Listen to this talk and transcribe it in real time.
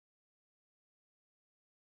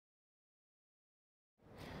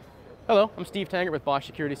Hello, I'm Steve Tangert with Bosch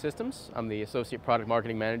Security Systems. I'm the Associate Product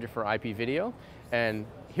Marketing Manager for IP Video. And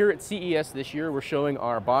here at CES this year, we're showing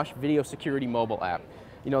our Bosch Video Security mobile app.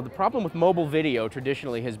 You know, the problem with mobile video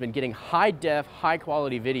traditionally has been getting high-def,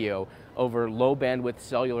 high-quality video over low-bandwidth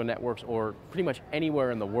cellular networks or pretty much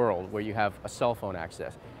anywhere in the world where you have a cell phone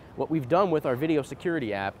access. What we've done with our Video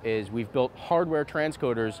Security app is we've built hardware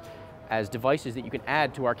transcoders as devices that you can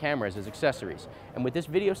add to our cameras as accessories. And with this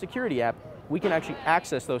Video Security app, we can actually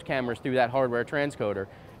access those cameras through that hardware transcoder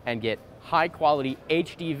and get high quality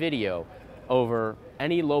HD video over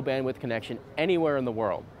any low bandwidth connection anywhere in the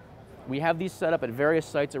world. We have these set up at various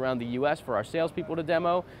sites around the US for our salespeople to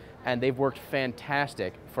demo, and they've worked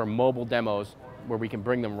fantastic for mobile demos where we can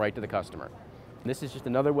bring them right to the customer. And this is just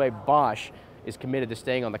another way Bosch is committed to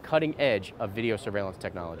staying on the cutting edge of video surveillance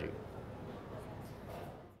technology.